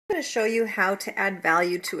I'm going to show you how to add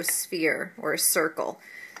value to a sphere or a circle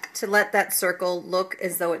to let that circle look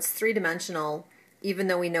as though it's three-dimensional even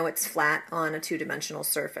though we know it's flat on a two-dimensional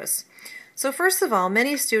surface. So first of all,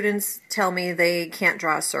 many students tell me they can't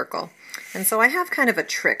draw a circle, and so I have kind of a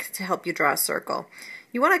trick to help you draw a circle.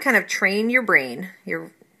 You want to kind of train your brain,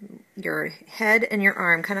 your head and your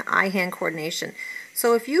arm, kind of eye-hand coordination.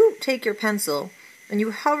 So if you take your pencil and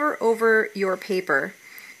you hover over your paper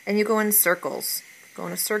and you go in circles, go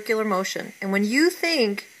in a circular motion, and when you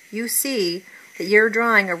think you see that you're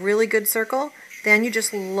drawing a really good circle, then you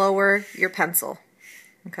just lower your pencil,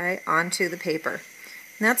 okay, onto the paper.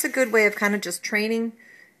 And that's a good way of kind of just training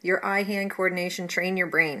your eye-hand coordination, train your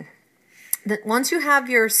brain. That once you have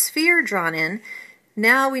your sphere drawn in,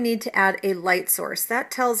 now we need to add a light source. That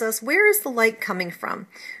tells us where is the light coming from.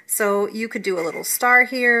 So you could do a little star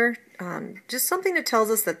here, just something that tells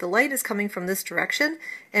us that the light is coming from this direction,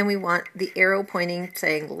 and we want the arrow pointing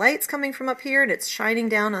saying light's coming from up here and it's shining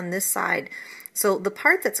down on this side. So the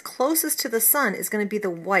part that's closest to the sun is going to be the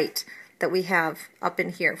white that we have up in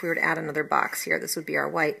here. If we were to add another box here, this would be our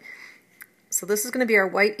white. So this is going to be our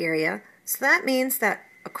white area. So that means that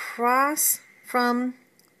across from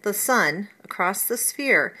the sun, across the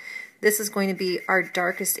sphere, this is going to be our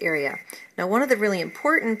darkest area. Now, one of the really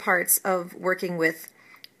important parts of working with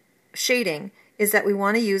shading is that we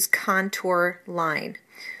want to use contour line.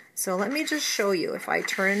 So let me just show you. If I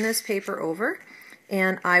turn this paper over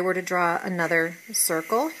and I were to draw another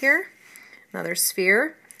circle here, another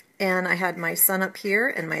sphere, and I had my sun up here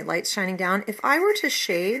and my lights shining down, if I were to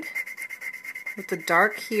shade with the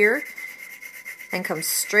dark here and come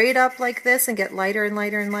straight up like this and get lighter and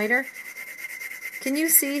lighter and lighter, can you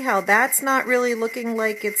see how that's not really looking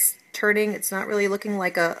like it's turning? It's not really looking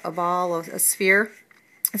like a ball, a sphere.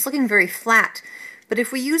 It's looking very flat. But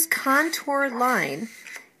if we use contour line,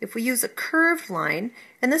 if we use a curved line,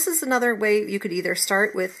 and this is another way you could either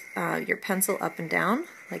start with your pencil up and down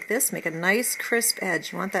like this, make a nice crisp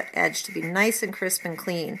edge. You want that edge to be nice and crisp and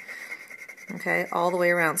clean, okay, all the way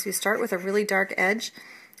around. So you start with a really dark edge,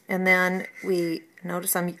 and then we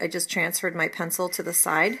notice I just transferred my pencil to the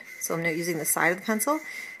side, so I'm now using the side of the pencil,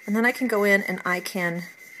 and then I can go in and I can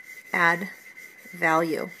add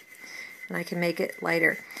value, and I can make it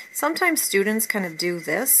lighter. Sometimes students kind of do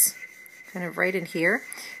this, kind of right in here,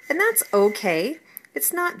 and that's okay.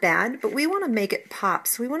 It's not bad, but we want to make it pop,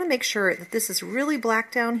 so we want to make sure that this is really black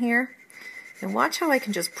down here, and watch how I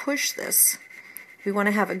can just push this. We want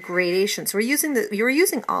to have a gradation. So you're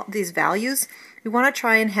using all these values. We want to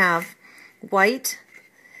try and have white,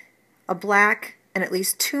 a black, and at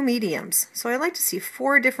least two mediums. So I like to see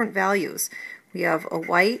 4 different values. We have a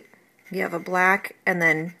white, we have a black, and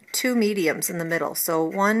then 2 mediums in the middle. So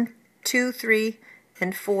 1, 2, 3,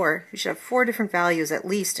 and 4. We should have 4 different values at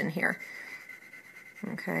least in here.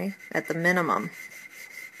 Okay, at the minimum.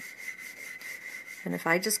 And if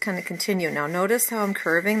I just kind of continue, now notice how I'm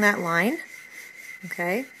curving that line.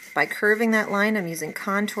 Okay, by curving that line, I'm using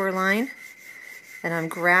contour line, and I'm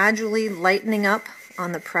gradually lightening up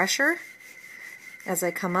on the pressure as I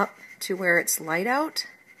come up to where it's light out.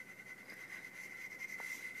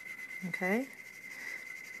 Okay,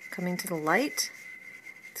 coming to the light.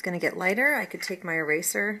 It's going to get lighter. I could take my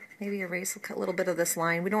eraser, maybe erase a little bit of this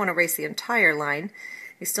line. We don't want to erase the entire line.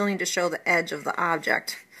 We still need to show the edge of the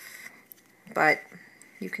object. But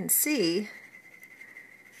you can see.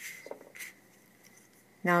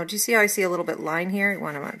 Now, do you see how I see a little bit line here? I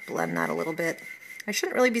want to blend that a little bit. I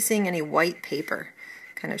shouldn't really be seeing any white paper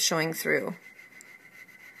kind of showing through.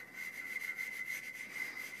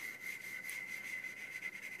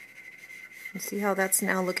 You see how that's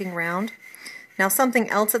now looking round? Now, something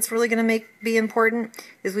else that's really going to be important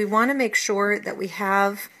is we want to make sure that we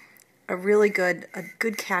have a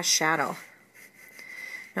good cast shadow.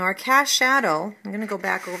 Now, our cast shadow, I'm going to go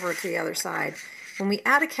back over to the other side. When we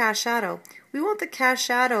add a cast shadow, we want the cast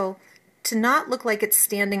shadow to not look like it's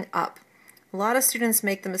standing up. A lot of students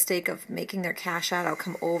make the mistake of making their cast shadow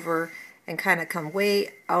come over and kind of come way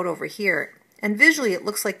out over here. And visually it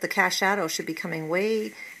looks like the cast shadow should be coming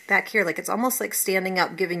way back here, like it's almost like standing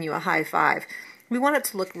up giving you a high five. We want it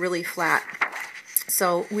to look really flat.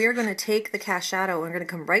 So we're going to take the cast shadow and we're going to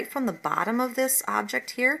come right from the bottom of this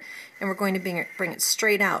object here, and we're going to bring it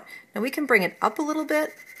straight out. Now we can bring it up a little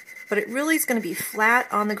bit, but it really is going to be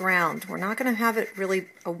flat on the ground. We're not going to have it really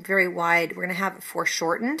very wide. We're going to have it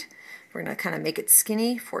foreshortened. We're going to kind of make it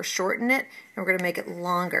skinny, foreshorten it, and we're going to make it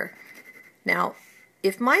longer. Now,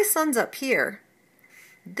 if my sun's up here,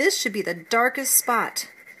 this should be the darkest spot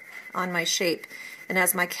on my shape. And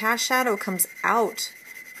as my cast shadow comes out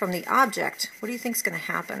from the object, what do you think is going to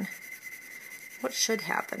happen? What should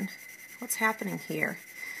happen? What's happening here?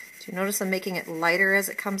 Do you notice I'm making it lighter as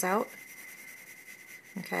it comes out?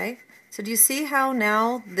 Okay, so do you see how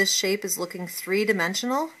now this shape is looking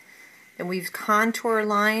three-dimensional? And we've contour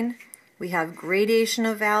line, we have gradation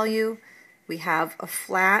of value, we have a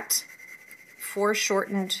flat,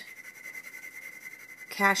 foreshortened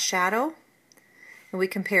cast shadow, and we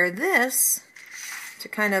compare this to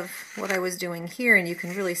kind of what I was doing here, and you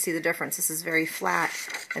can really see the difference. This is very flat,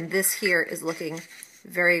 and this here is looking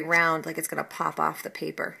very round, like it's going to pop off the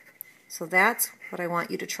paper. So that's what I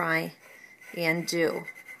want you to try and do.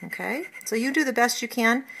 Okay, so you do the best you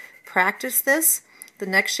can. Practice this. The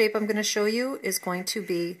next shape I'm going to show you is going to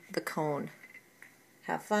be the cone.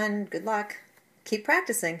 Have fun. Good luck. Keep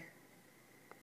practicing.